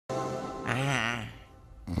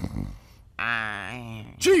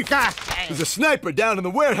Chief, there's a sniper down in the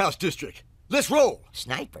warehouse district. Let's roll.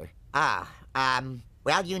 Sniper?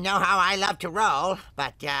 Well, you know how I love to roll,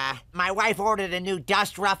 but, my wife ordered a new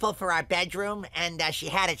dust ruffle for our bedroom, and, she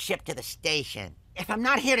had it shipped to the station. If I'm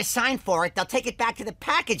not here to sign for it, they'll take it back to the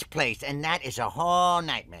package place, and that is a whole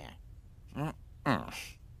nightmare.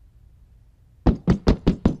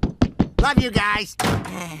 Love you guys.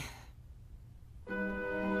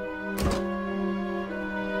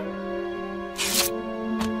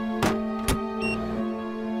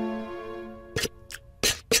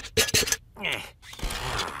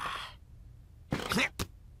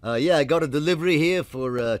 Yeah, I got a delivery here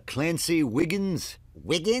for, Clancy Wiggins.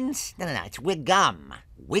 Wiggins? No, it's Wiggum.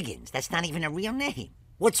 Wiggins, that's not even a real name.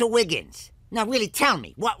 What's a Wiggins? No, really, tell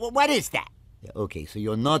me, what is that? Yeah, okay, so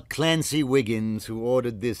you're not Clancy Wiggins who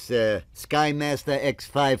ordered this, Skymaster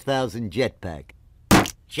X5000 jetpack.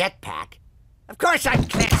 Jetpack? Of course I'm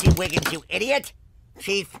Clancy Wiggins, you idiot!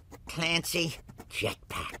 Chief Clancy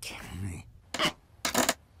Jetpack.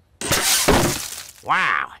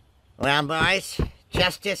 Wow. Well, boys,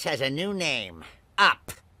 justice has a new name.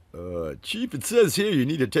 Up. Chief, it says here you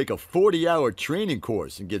need to take a 40-hour training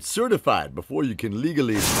course and get certified before you can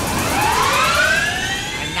legally...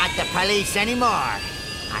 I'm not the police anymore.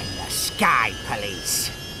 I'm the Sky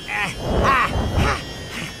Police.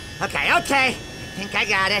 Okay. I think I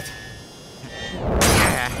got it.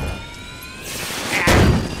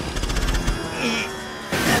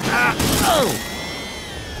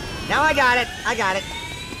 Now I got it.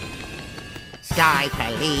 Sky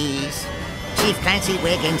Police. Chief Clancy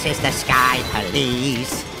Wiggins is the Sky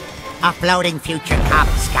Police. A floating future cop,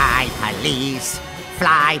 Sky Police.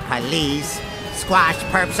 Fly Police. Squash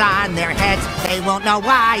perps on their heads, they won't know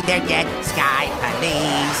why they're dead. Sky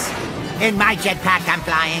Police. In my jetpack I'm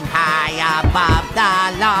flying high above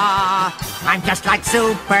the law. I'm just like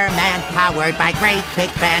Superman, powered by great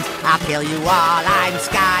big fans. I'll kill you all, I'm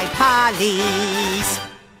Sky Police.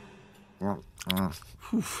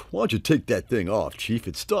 Why don't you take that thing off, Chief?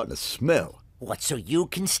 It's starting to smell. What, so you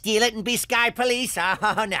can steal it and be Sky Police?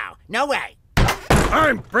 Oh, no way.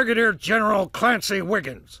 I'm Brigadier General Clancy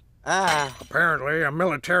Wiggins. Apparently, a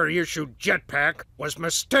military-issued jetpack was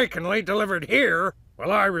mistakenly delivered here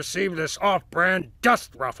while I received this off-brand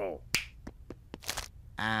dust ruffle.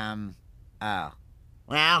 Oh.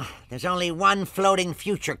 Well, there's only one floating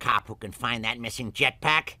future cop who can find that missing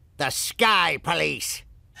jetpack. The Sky Police.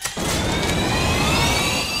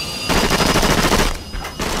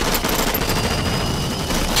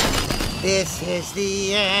 This is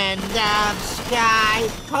the end of Sky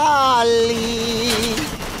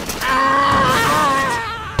Police.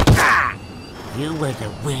 You were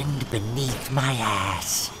the wind beneath my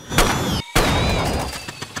ass.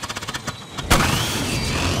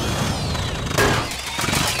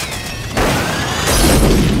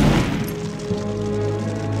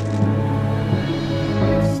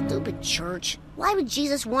 Stupid church. Why would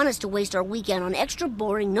Jesus want us to waste our weekend on extra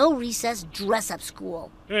boring, no recess dress-up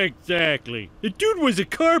school? Exactly. The dude was a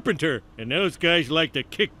carpenter, and those guys like to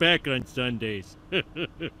kick back on Sundays.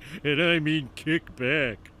 And I mean kick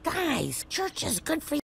back. Guys, church is good for